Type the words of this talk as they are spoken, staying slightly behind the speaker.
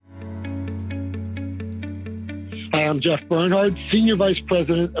Hi, I'm Jeff Bernhard, Senior Vice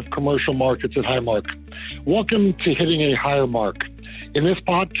President of Commercial Markets at Highmark. Welcome to Hitting a Higher Mark. In this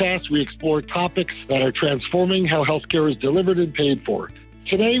podcast, we explore topics that are transforming how healthcare is delivered and paid for.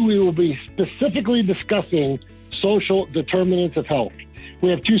 Today, we will be specifically discussing social determinants of health. We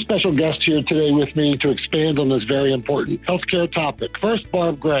have two special guests here today with me to expand on this very important healthcare topic. First,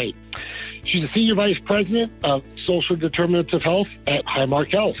 Barb Gray. She's the Senior Vice President of Social Determinants of Health at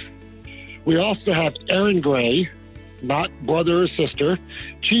Highmark Health. We also have Erin Gray, not brother or sister,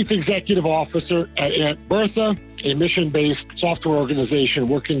 Chief Executive Officer at Aunt Bertha, a mission-based software organization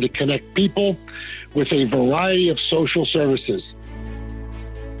working to connect people with a variety of social services.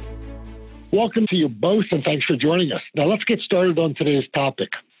 Welcome to you both, and thanks for joining us. Now, let's get started on today's topic.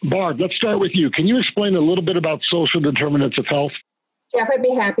 Barb, let's start with you. Can you explain a little bit about social determinants of health? Jeff, I'd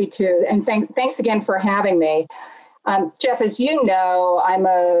be happy to, and thanks again for having me. Jeff, as you know, I'm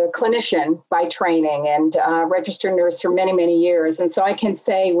a clinician by training and registered nurse for many, many years. And so I can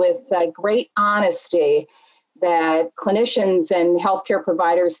say with great honesty that clinicians and healthcare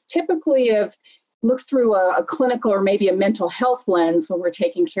providers typically have looked through a clinical or maybe a mental health lens when we're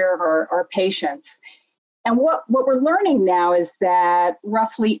taking care of our patients. And what we're learning now is that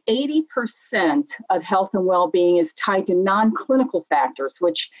roughly 80% of health and well-being is tied to non-clinical factors,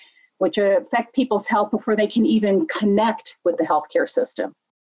 which affect people's health before they can even connect with the healthcare system.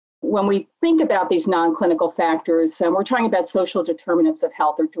 When we think about these non-clinical factors, we're talking about social determinants of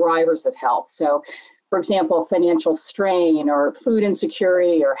health or drivers of health. So, for example, financial strain or food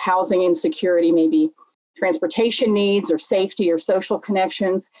insecurity or housing insecurity, maybe transportation needs or safety or social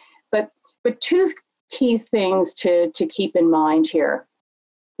connections. But two key things to keep in mind here.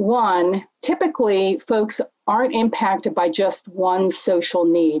 One, typically folks aren't impacted by just one social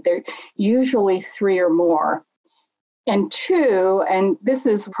need. They're usually three or more. And two, and this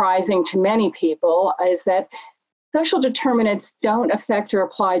is surprising to many people, is that social determinants don't affect or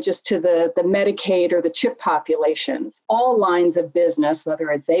apply just to the Medicaid or the CHIP populations. All lines of business, whether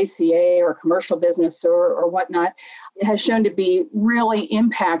it's ACA or commercial business or whatnot, has shown to be really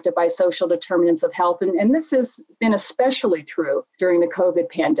impacted by social determinants of health. And this has been especially true during the COVID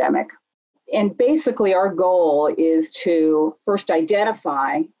pandemic. And basically, our goal is to first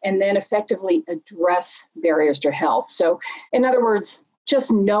identify and then effectively address barriers to health. So, in other words,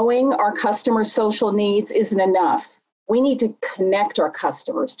 just knowing our customers' social needs isn't enough. We need to connect our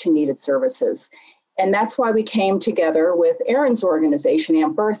customers to needed services. And that's why we came together with Erin's organization,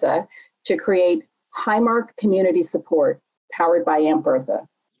 Aunt Bertha, to create Highmark Community Support, powered by Aunt Bertha.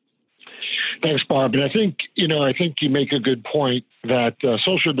 Thanks, Barb. And I think you make a good point that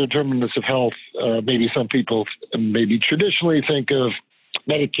social determinants of health, maybe some people maybe traditionally think of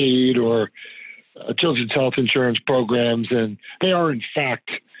Medicaid or children's health insurance programs, and they are in fact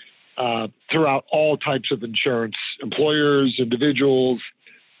throughout all types of insurance, employers, individuals,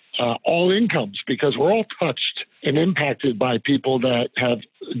 all incomes, because we're all touched and impacted by people that have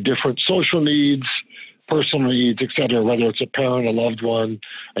different social needs, personal needs, et cetera, whether it's a parent, a loved one,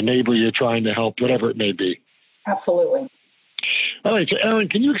 a neighbor you're trying to help, whatever it may be. Absolutely. All right. So, Erin,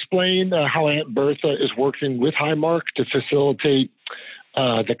 can you explain how Aunt Bertha is working with Highmark to facilitate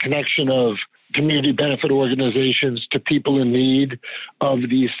the connection of community benefit organizations to people in need of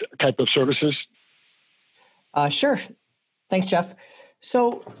these type of services? Sure. Thanks, Jeff.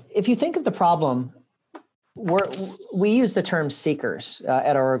 So if you think of the problem, we use the term seekers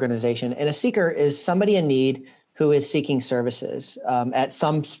at our organization, and a seeker is somebody in need who is seeking services at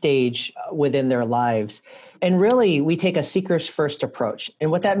some stage within their lives. And really, we take a seekers first approach. And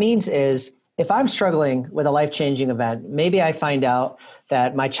what that means is, if I'm struggling with a life-changing event, maybe I find out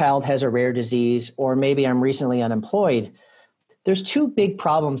that my child has a rare disease, or maybe I'm recently unemployed, there's two big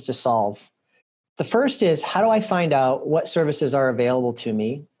problems to solve. The first is, how do I find out what services are available to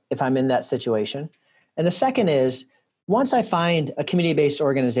me if I'm in that situation? And the second is, once I find a community-based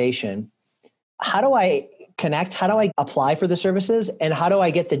organization, how do I connect? How do I apply for the services? And how do I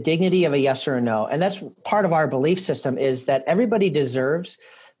get the dignity of a yes or a no? And that's part of our belief system, is that everybody deserves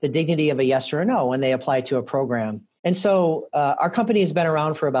the dignity of a yes or a no when they apply to a program. And so our company has been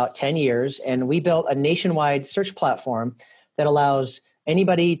around for about 10 years, and we built a nationwide search platform that allows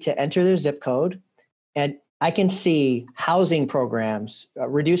anybody to enter their zip code, and I can see housing programs,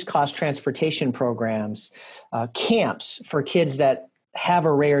 reduced cost transportation programs, camps for kids that have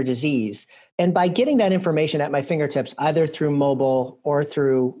a rare disease. And by getting that information at my fingertips, either through mobile or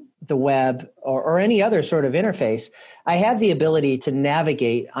through the web or any other sort of interface, I have the ability to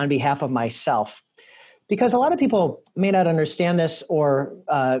navigate on behalf of myself. Because a lot of people may not understand this or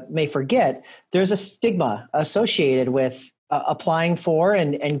may forget, there's a stigma associated with applying for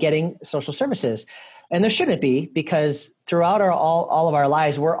and getting social services. And there shouldn't be, because throughout all of our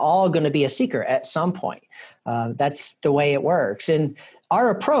lives, we're all going to be a seeker at some point. That's the way it works. And our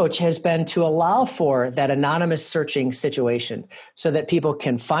approach has been to allow for that anonymous searching situation so that people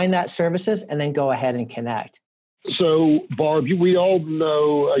can find that services and then go ahead and connect. So, Barb, we all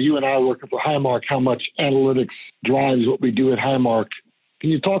know, you and I working for Highmark, how much analytics drives what we do at Highmark. Can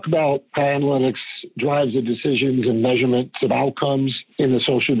you talk about how analytics drives the decisions and measurements of outcomes in the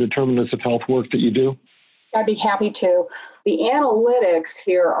social determinants of health work that you do? I'd be happy to. The analytics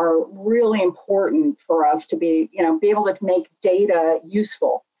here are really important for us to be able to make data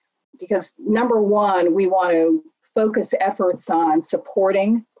useful. Because number one, we want to focus efforts on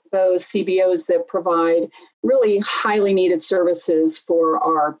supporting those CBOs that provide really highly needed services for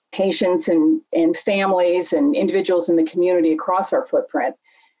our patients and families and individuals in the community across our footprint.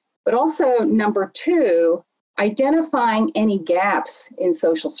 But also, number two, identifying any gaps in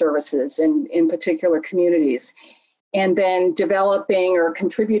social services in particular communities, and then developing or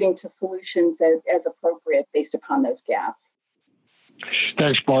contributing to solutions as appropriate based upon those gaps.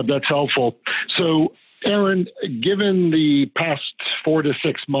 Thanks, Barb. That's helpful. So, Erin, given the past 4 to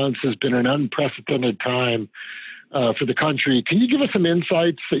 6 months has been an unprecedented time for the country, can you give us some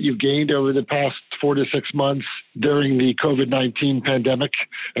insights that you've gained over the past 4 to 6 months during the COVID-19 pandemic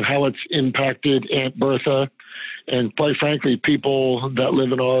and how it's impacted Aunt Bertha and, quite frankly, people that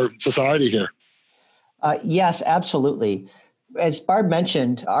live in our society here? Yes, absolutely. As Barb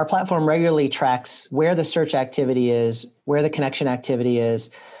mentioned, our platform regularly tracks where the search activity is, where the connection activity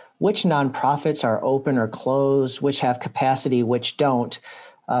is, which nonprofits are open or closed, which have capacity, which don't,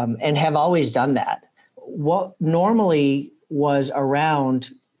 and have always done that. What normally was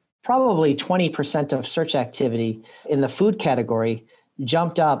around probably 20% of search activity in the food category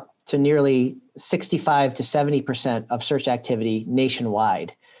jumped up to nearly 65 to 70% of search activity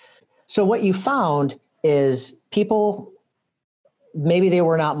nationwide. So what you found is people, maybe they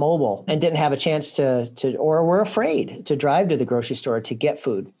were not mobile and didn't have a chance to or were afraid to drive to the grocery store to get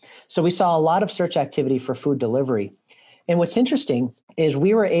food. So we saw a lot of search activity for food delivery. And what's interesting is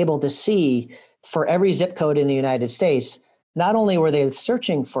we were able to see for every zip code in the United States, not only were they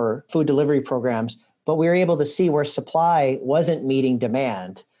searching for food delivery programs, but we were able to see where supply wasn't meeting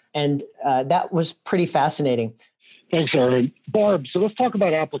demand. And that was pretty fascinating. Thanks, Erin. Barb, so let's talk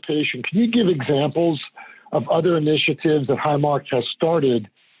about application. Can you give examples of other initiatives that Highmark has started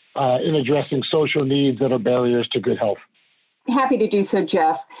in addressing social needs that are barriers to good health? Happy to do so,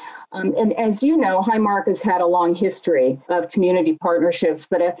 Jeff. And as you know, Highmark has had a long history of community partnerships,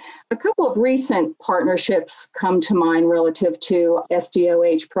 but a couple of recent partnerships come to mind relative to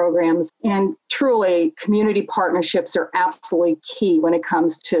SDOH programs. And truly, community partnerships are absolutely key when it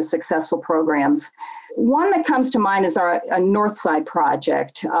comes to successful programs. One that comes to mind is a Northside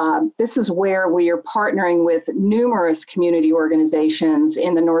project. This is where we are partnering with numerous community organizations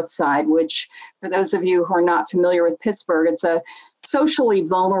in the Northside, which, for those of you who are not familiar with Pittsburgh, it's a socially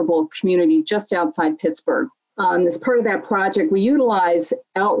vulnerable community just outside Pittsburgh. As part of that project, we utilize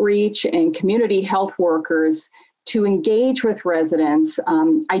outreach and community health workers to engage with residents,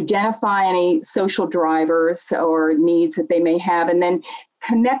 identify any social drivers or needs that they may have, and then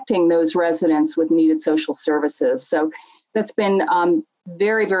connecting those residents with needed social services. So that's been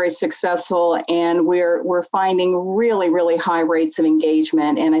very, very successful, and we're finding really, really high rates of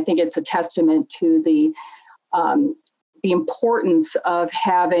engagement. And I think it's a testament to the importance of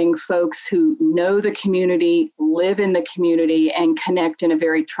having folks who know the community, live in the community, and connect in a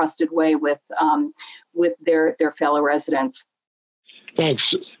very trusted way with their fellow residents. Thanks.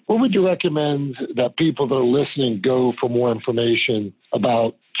 Where would you recommend that people that are listening go for more information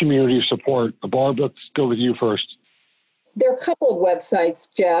about community support? Barb, let's go with you first. There are a couple of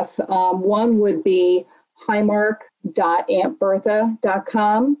websites, Jeff. One would be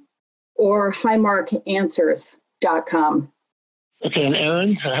highmark.auntbertha.com or highmarkanswers.com. Okay, and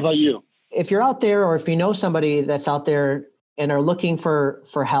Erin, how about you? If you're out there, or if you know somebody that's out there and are looking for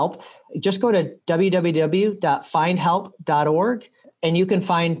help, just go to www.findhelp.org. And you can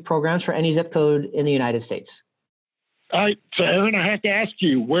find programs for any zip code in the United States. All right. So, Erin, I have to ask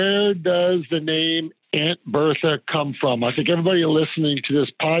you, where does the name Aunt Bertha come from? I think everybody listening to this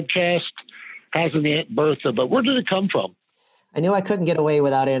podcast has an Aunt Bertha, but where did it come from? I knew I couldn't get away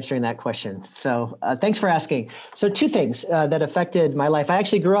without answering that question. So thanks for asking. So two things that affected my life. I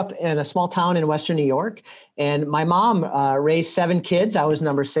actually grew up in a small town in Western New York, and my mom raised 7 kids. I was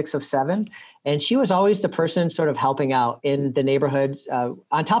number 6 of 7. And she was always the person sort of helping out in the neighborhood.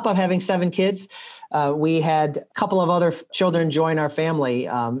 On top of having 7 kids, we had a couple of other children join our family,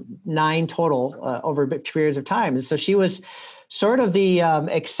 9 total over periods of time. And so she was sort of the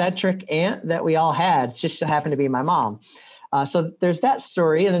eccentric aunt that we all had. It just so happened to be my mom. So there's that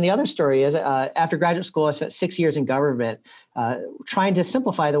story. And then the other story is after graduate school, I spent 6 years in government trying to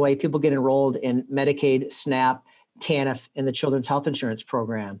simplify the way people get enrolled in Medicaid, SNAP, TANF, and the Children's Health Insurance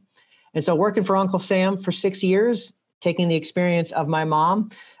Program. And so working for Uncle Sam for 6 years, taking the experience of my mom,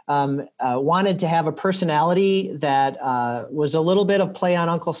 wanted to have a personality that was a little bit of play on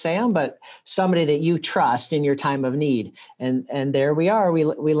Uncle Sam, but somebody that you trust in your time of need. And there we are.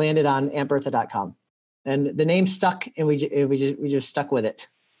 We landed on AuntBertha.com. And the name stuck, and we just stuck with it.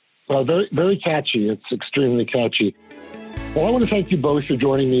 Well, very, very catchy. It's extremely catchy. Well, I want to thank you both for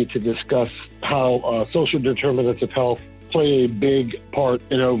joining me to discuss how social determinants of health play a big part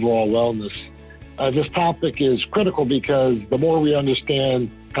in overall wellness. This topic is critical because the more we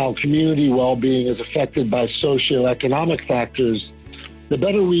understand how community well-being is affected by socioeconomic factors, the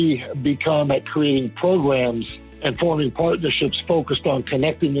better we become at creating programs and forming partnerships focused on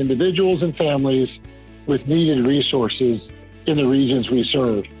connecting individuals and families with needed resources in the regions we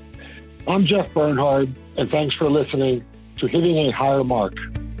serve. I'm Jeff Bernhard, and thanks for listening to Hitting a Higher Mark.